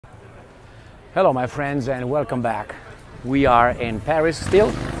Hello my friends and welcome back. We are in Paris still,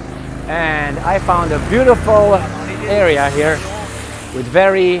 and I found a beautiful area here with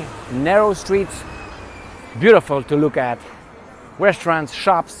very narrow streets, beautiful to look at, restaurants,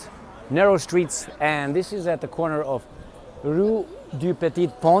 shops, narrow streets, and this is at the corner of Rue du Petit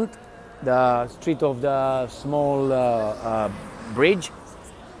Pont, the street of the small bridge,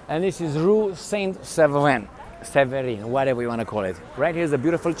 and this is Rue Saint-Severin, whatever you want to call it. Right here's a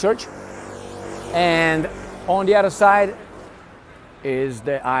beautiful church, and on the other side is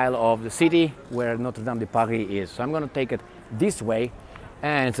the Isle of the City where Notre Dame de Paris is. So I'm going to take it this way,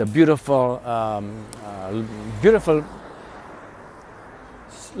 and it's a beautiful, beautiful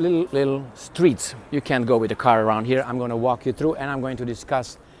little streets. You can't go with a car around here. I'm going to walk you through, and I'm going to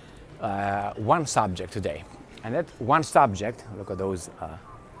discuss one subject today. And that one subject, look at those,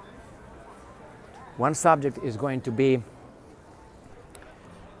 one subject is going to be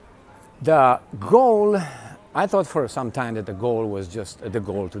the goal. I thought for some time that the goal was just the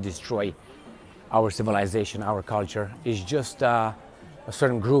goal to destroy our civilization, our culture. Is just a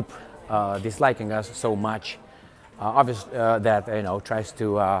certain group disliking us so much, obviously that tries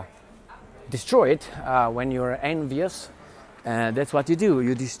to destroy it. When you're envious, that's what you do.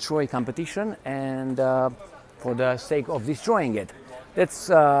 You destroy competition, and for the sake of destroying it. That's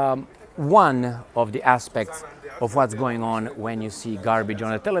one of the aspects of what's going on when you see garbage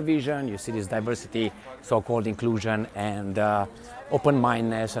on the television. You see this diversity, so-called inclusion, and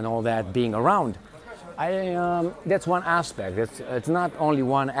open-mindedness and all that being around. That's one aspect. It's not only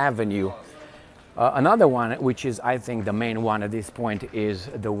one avenue. Another one, which is I think the main one at this point, is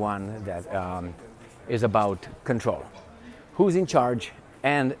the one that is about control. Who's in charge,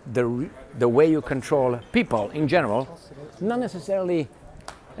 and the way you control people in general, not necessarily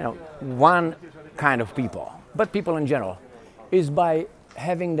one kind of people, but people in general, is by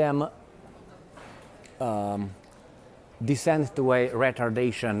having them descend to a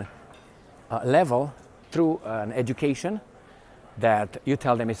retardation level through an education that you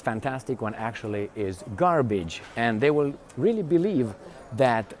tell them is fantastic when actually is garbage, and they will really believe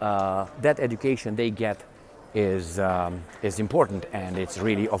that that education they get is important and it's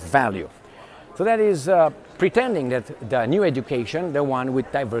really of value. So that is pretending that the new education, the one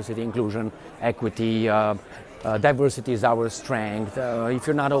with diversity, inclusion, equity, diversity is our strength. If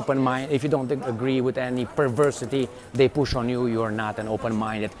you're not open-minded, if you don't agree with any perversity they push on you, you're not an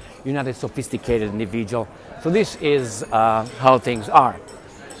open-minded, you're not a sophisticated individual. So this is how things are.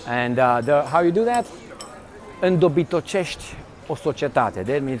 And how you do that? Îndobitocești o societate.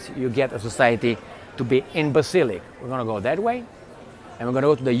 That means you get a society to be imbecilic. We're going to go that way, and we're going to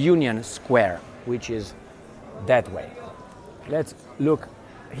go to the Union Square, which is that way. Let's look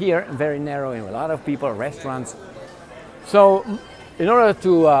here, very narrow, in a lot of people, restaurants. So in order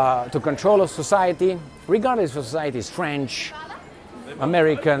to control a society, regardless if society is French,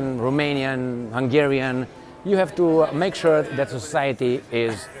 American, Romanian, Hungarian, you have to make sure that society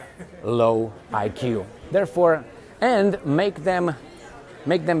is low IQ. Therefore, and make them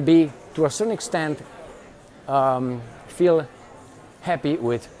be, to a certain extent, feel happy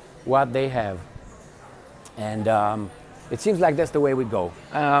with what they have. And it seems like that's the way we go.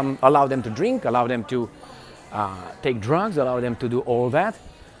 Allow them to drink, allow them to take drugs, allow them to do all that,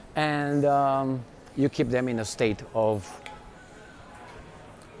 and you keep them in a state of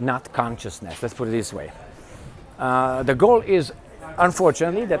not consciousness, let's put it this way. The goal is,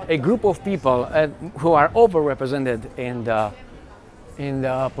 unfortunately, that a group of people who are overrepresented in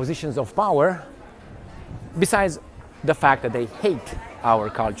the positions of power, besides the fact that they hate our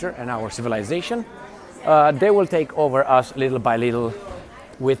culture and our civilization, they will take over us little by little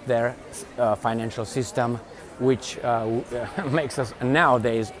with their financial system, which makes us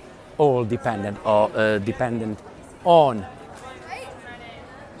nowadays all dependent on.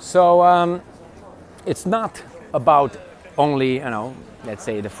 So it's not about only, let's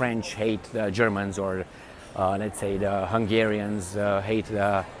say the French hate the Germans, or let's say the Hungarians hate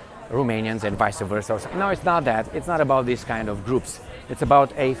the Romanians and vice versa. No, it's not that. It's not about this kind of groups. It's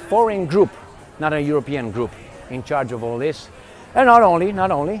about a foreign group, not a European group, in charge of all this. And not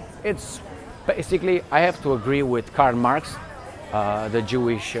only, it's basically, I have to agree with Karl Marx, the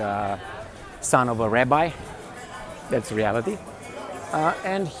Jewish son of a rabbi. That's reality.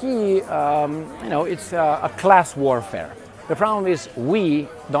 And he, it's a class warfare. The problem is we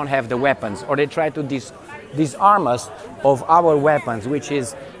don't have the weapons, or they try to disarm us of our weapons, which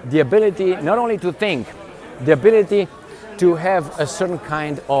is the ability not only to think, the ability to have a certain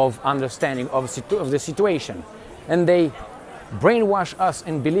kind of understanding of the situation. And they brainwash us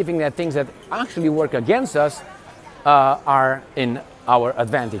in believing that things that actually work against us are in our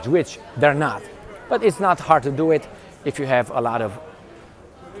advantage, which they're not. But it's not hard to do it if you have a lot of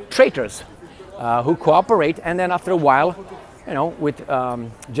traitors who cooperate, and then after a while, you know, with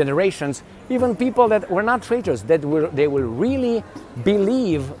generations, even people that were not traitors, that they will really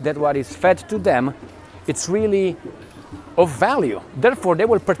believe that what is fed to them, it's really of value. Therefore, they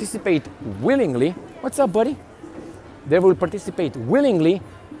will participate willingly. What's up, buddy? They will participate willingly,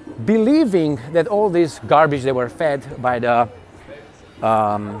 believing that all this garbage they were fed by the,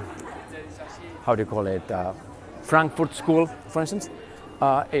 how do you call it, Frankfurt School, for instance,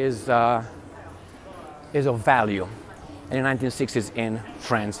 is of value. And in the 1960s in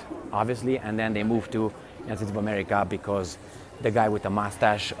France, obviously, and then they moved to the United States of America because the guy with the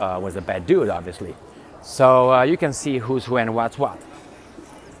mustache was a bad dude, obviously. So you can see who's who and what's what.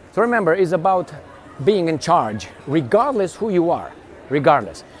 So remember, it's about being in charge, regardless who you are,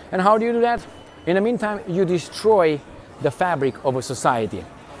 regardless. And how do you do that? In the meantime, you destroy the fabric of a society.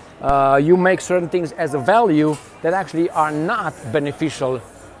 You make certain things as a value that actually are not beneficial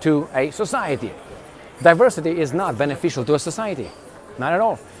to a society. Diversity is not beneficial to a society, not at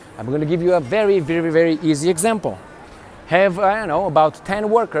all. I'm going to give you a very, very, very easy example. Have, I don't know, about 10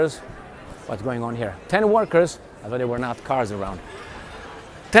 workers. What's going on here? 10 workers, I thought there were not cars around.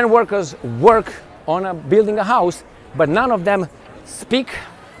 10 workers work on building a house, but none of them speak.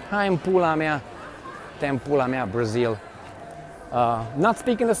 Hai pula mea, tem pula mea, Brazil. Not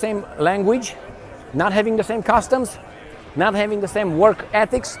speaking the same language, not having the same customs, not having the same work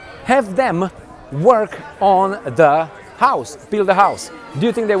ethics. Have them work on the house, build a house. Do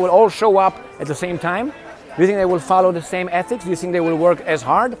you think they will all show up at the same time? Do you think they will follow the same ethics? Do you think they will work as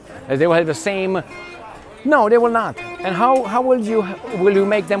hard? As they will have the same? No, they will not. And how will you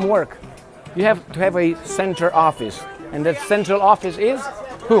make them work? You have to have a center office. And that central office is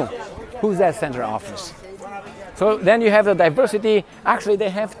who? Who's that center office? So then you have the diversity. Actually, they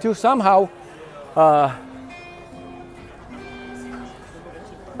have to somehow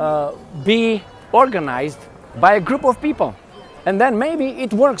be organized by a group of people. And then maybe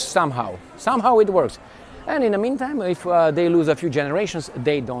it works somehow. Somehow it works. And in the meantime, if they lose a few generations,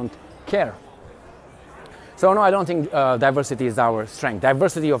 they don't care. So no, I don't think diversity is our strength.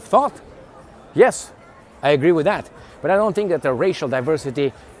 Diversity of thought, yes, I agree with that. But I don't think that the racial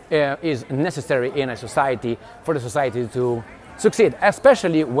diversity is necessary in a society for the society to succeed,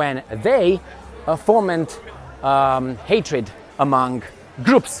 especially when they foment hatred among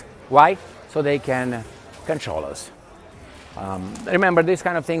groups. Why? So they can control us. Remember, these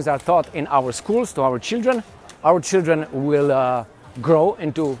kind of things are taught in our schools to our children. Our children will grow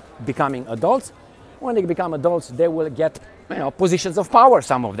into becoming adults. When they become adults, they will get, you know, positions of power,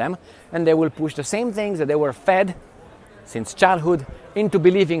 some of them, and they will push the same things that they were fed since childhood into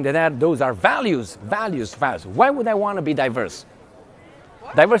believing that those are values. Why would I want to be diverse?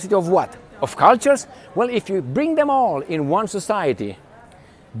 Diversity of what? Of cultures? Well, if you bring them all in one society,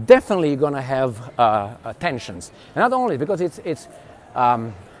 definitely you're going to have tensions. And not only because it's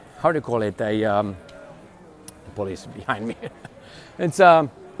how do you call it? The police behind me.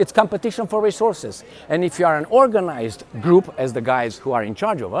 It's competition for resources. And if you are an organized group, as the guys who are in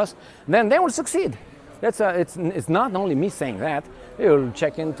charge of us, then they will succeed. It's not only me saying that. You'll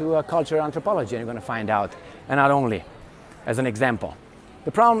check into cultural anthropology and you're going to find out. And not only, as an example.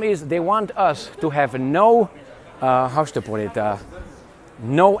 The problem is they want us to have no, how should I put it,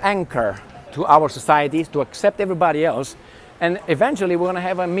 no anchor to our societies, to accept everybody else, and eventually we're going to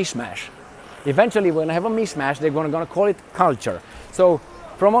have a mishmash. Eventually we're going to have a mishmash. They're going to call it culture. So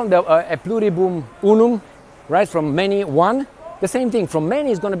from on the a pluribus unum, right, from many one, the same thing, from many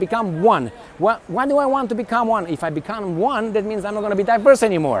is going to become one. Why do I want to become one? If I become one, that means I'm not going to be diverse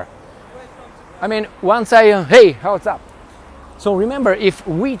anymore. I mean, once I, hey, what's up? So remember, if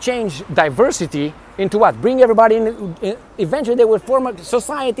we change diversity into what? Bring everybody in, eventually they will form a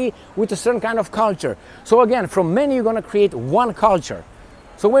society with a certain kind of culture. So again, from many you're going to create one culture.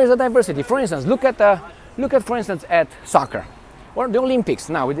 So where is the diversity? For instance, look at for instance at soccer or the Olympics.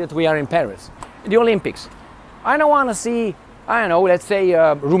 Now that we are in Paris, the Olympics. I don't want to see, I don't know, let's say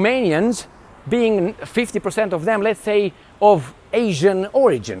Romanians being 50% of them, let's say, of Asian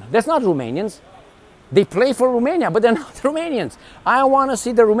origin. That's not Romanians. They play for Romania, but they're not Romanians. I want to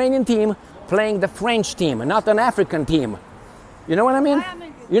see the Romanian team playing the French team, not an African team. You know what I mean?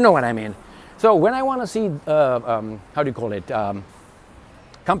 You know what I mean. So when I want to see, how do you call it,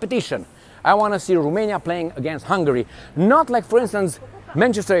 competition, I want to see Romania playing against Hungary. Not like, for instance,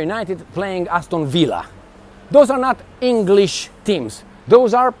 Manchester United playing Aston Villa. Those are not English teams.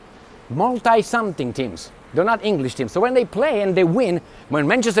 Those are multi-something teams. They're not English teams. So when they play and they win, when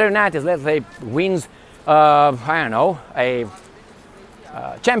Manchester United, let's say, wins, I don't know,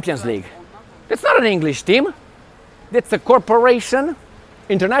 Champions League. It's not an English team. It's a corporation,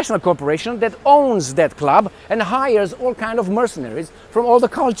 international corporation that owns that club and hires all kind of mercenaries from all the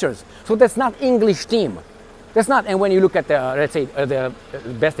cultures. So that's not English team. That's not. And when you look at the, let's say, the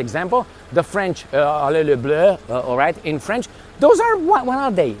best example, the French, Allez le bleu, all right, in French, those are, what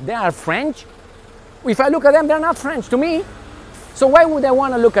are they? They are French. If I look at them, they're not French to me. So why would I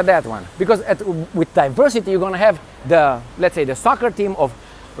want to look at that one? Because with diversity, you're going to have the, let's say, the soccer team of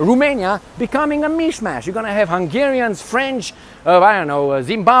Romania becoming a mishmash. You're going to have Hungarians, French, I don't know,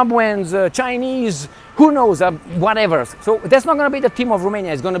 Zimbabweans, Chinese, who knows, whatever. So that's not going to be the team of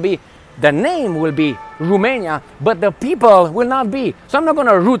Romania. It's going to be, the name will be Romania, but the people will not be. So I'm not going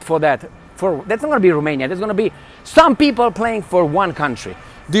to root for that. That's not going to be Romania. There's going to be some people playing for one country.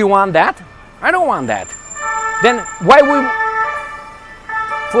 Do you want that? I don't want that. Then why we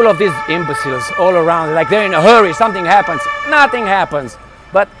full of these imbeciles all around, like they're in a hurry, something happens, nothing happens.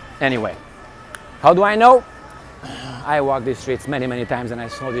 But anyway, how do I know? I walk these streets many, many times and I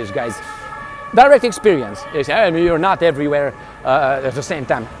saw these guys. Direct experience. They say, hey, you're not everywhere at the same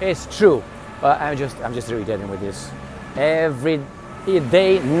time. It's true. I'm just irritated with this. Every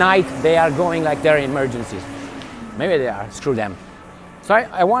day, night, they are going like they're in emergencies. Maybe they are, screw them. So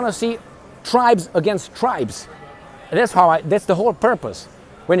I want to see tribes against tribes. That's the whole purpose.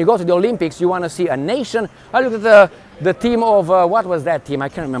 When you go to the Olympics, you want to see a nation. I look at the team of, what was that team? I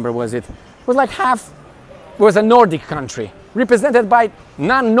can't remember, was it? It was like half, was a Nordic country, represented by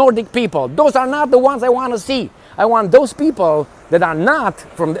non-Nordic people. Those are not the ones I want to see. I want those people that are not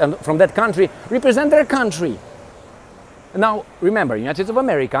from that country, represent their country. Now, remember, United States of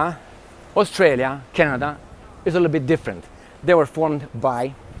America, Australia, Canada, is a little bit different. They were formed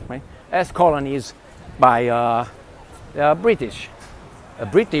by, right, as colonies by British.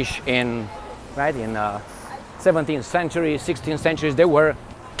 British in 17th century, 16th centuries, they were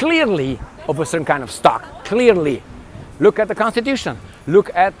clearly of a certain kind of stock, clearly. Look at the Constitution, look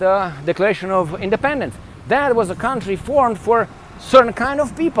at the Declaration of Independence. That was a country formed for certain kind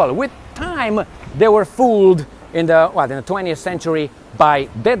of people. With time, they were fooled in the 20th century by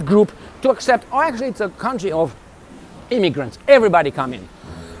that group to accept, oh, actually it's a country of immigrants, everybody come in.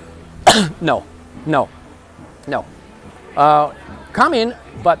 No. Come in,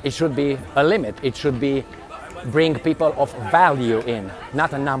 but it should be a limit. It should be bring people of value in,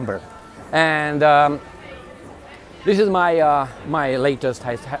 not a number. And this is my my latest,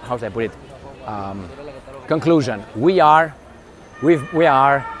 how should I put it, conclusion. We are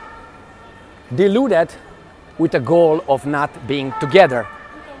deluded with the goal of not being together,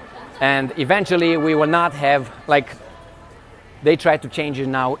 and eventually we will not have, like they try to change it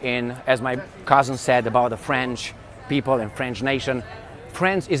now in, as my cousin said about the French people and French nation.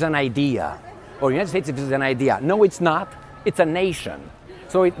 France is an idea, or United States is an idea. No, it's not. It's a nation.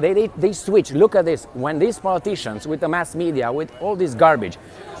 So they switch. Look at this. When these politicians, with the mass media, with all this garbage,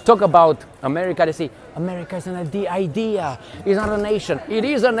 talk about America, they say, America is an idea. It's not a nation. It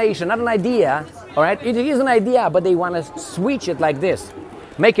is a nation, not an idea. All right? It is an idea, but they want to switch it like this.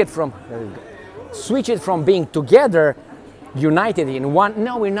 Make it from, switch it from being together, united in one.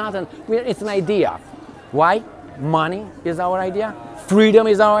 No, we're not. It's an idea. Why? Money is our idea. Freedom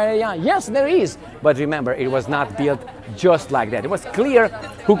is our idea. Yes, there is. But remember, it was not built just like that. It was clear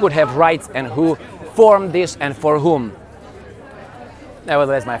who could have rights and who formed this and for whom.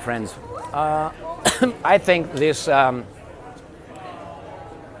 Nevertheless, my friends, I think this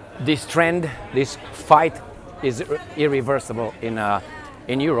this trend, this fight is irreversible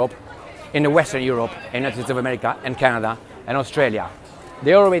in Europe, in the Western Europe, in the United States of America and Canada and Australia.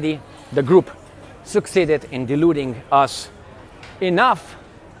 The group succeeded in deluding us enough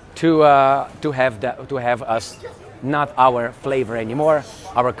to have us not our flavor anymore,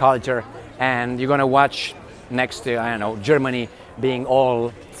 our culture. And you're gonna watch next to, I don't know, Germany being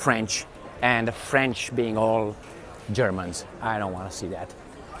all French and the French being all Germans. I don't want to see that.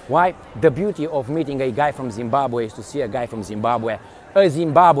 Why? The beauty of meeting a guy from Zimbabwe is to see a guy from Zimbabwe, a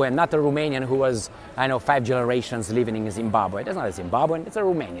Zimbabwean, not a Romanian who was, I know, 5 generations living in Zimbabwe. That's not a Zimbabwean, it's a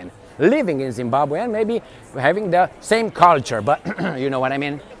Romanian living in Zimbabwe and maybe having the same culture, but you know what I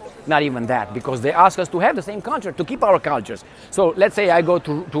mean? Not even that, because they ask us to have the same culture, to keep our cultures. So let's say I go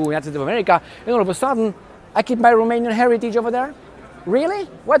to United States of America and all of a sudden I keep my Romanian heritage over there. Really?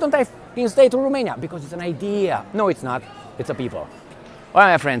 Why don't I stay to Romania? Because it's an idea. No, it's not. It's a people. All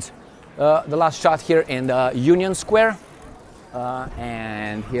right, my friends. The last shot here in the Union Square.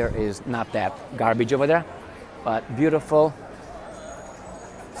 And here is not that garbage over there, but beautiful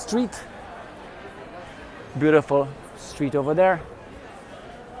street. Beautiful street over there.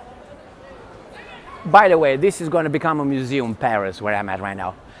 By the way, this is going to become a museum, Paris, where I'm at right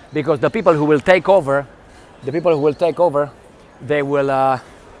now, because the people who will take over, they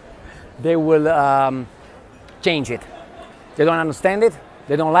will change it. They don't understand it,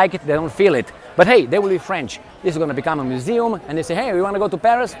 they don't like it, they don't feel it. But hey, they will be French. This is going to become a museum, and they say, hey, we want to go to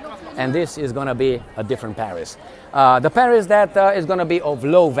Paris, and this is going to be a different Paris. The Paris that is going to be of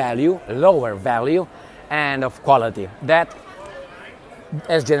lower value, and of quality. That,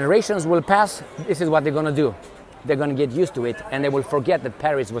 as generations will pass, this is what they're going to do. They're going to get used to it, and they will forget that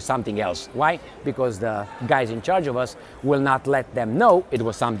Paris was something else. Why? Because the guys in charge of us will not let them know it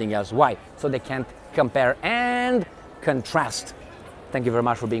was something else. Why? So they can't compare and contrast. Thank you very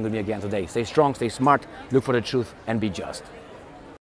much for being with me again today. Stay strong, stay smart, look for the truth, and be just.